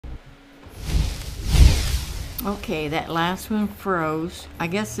Okay, that last one froze. I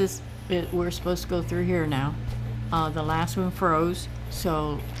guess we're supposed to go through here now. The last one froze,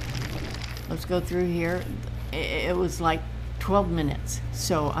 so let's go through here. It was like 12 minutes,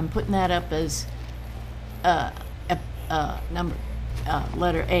 so I'm putting that up as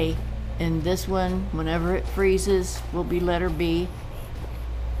letter A, and this one, whenever it freezes, will be letter B.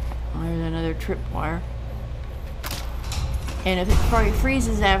 There's another tripwire. And if it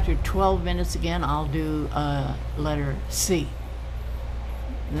freezes after 12 minutes again, I'll do letter C.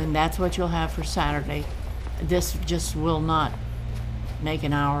 And then that's what you'll have for Saturday. This just will not make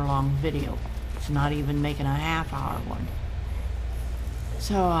an hour-long video. It's not even making a half-hour one.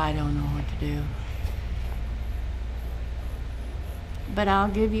 So I don't know what to do. But I'll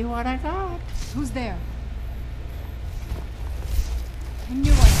give you what I got. Who's there? I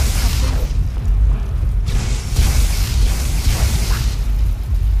knew I had something.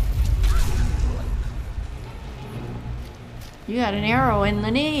 You got an arrow in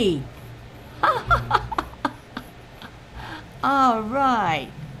the knee. All right.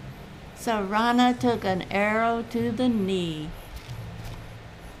 Serana took an arrow to the knee.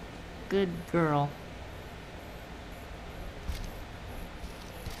 Good girl.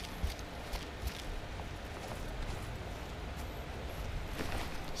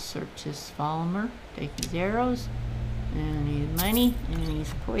 Search his Falmer. Take his arrows. And his money. And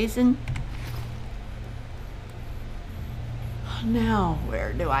his poison. Now,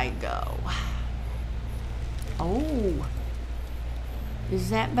 where do I go? Oh.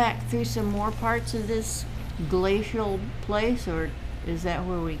 Is that back through some more parts of this glacial place, or is that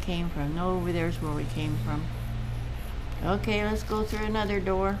where we came from? No, over there's where we came from. Okay, let's go through another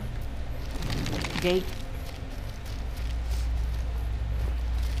door. Gate.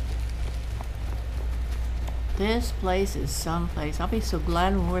 This place is someplace. I'll be so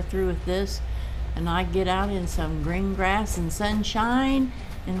glad when we're through with this and I get out in some green grass and sunshine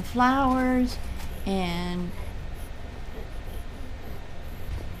and flowers and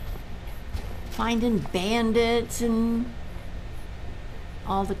finding bandits and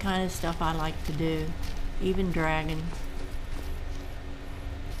all the kind of stuff I like to do, even dragons.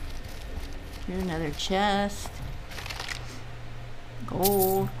 Here's another chest.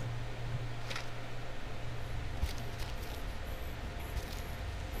 Gold.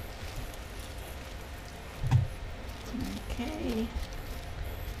 Okay.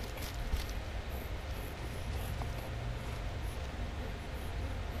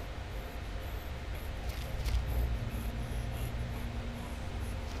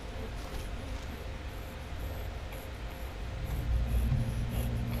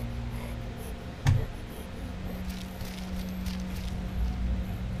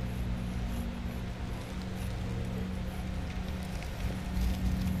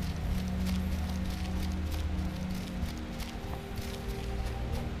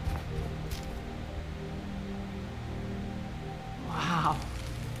 Wow,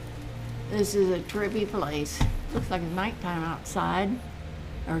 this is a trippy place. Looks like it's nighttime outside,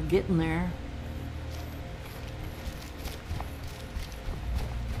 or getting there.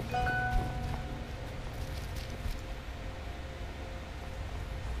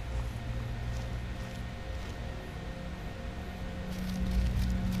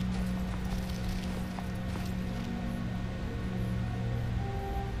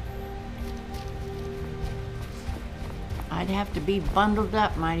 I'd have to be bundled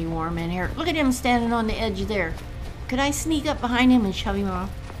up mighty warm in here. Look at him standing on the edge there. Could I sneak up behind him and shove him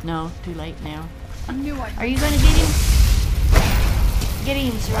off? No, too late now. I knew I Are you going to get him? Get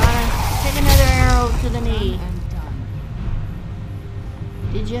him, Serana. Take another arrow to the knee. am done.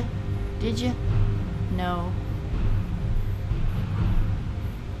 Did you? Did you? No.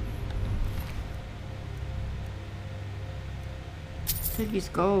 Took his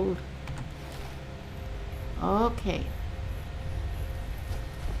gold. Okay.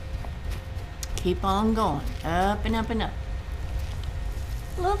 Keep on going. Up and up and up.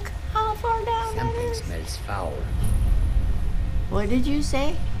 Look how far down that Something is. smells foul. What did you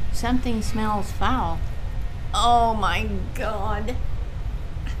say? Something smells foul. Oh my God.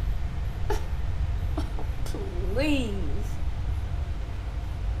 Please.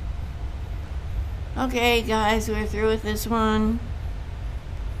 Okay, guys, we're through with this one.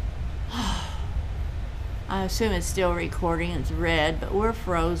 I assume it's still recording. It's red, but we're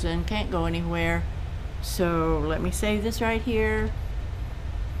frozen. Can't go anywhere. So let me save this right here.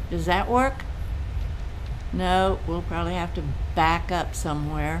 Does that work? No, we'll probably have to back up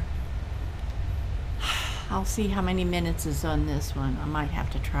somewhere. I'll see how many minutes is on this one. I might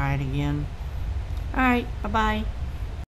have to try it again. All right, bye-bye.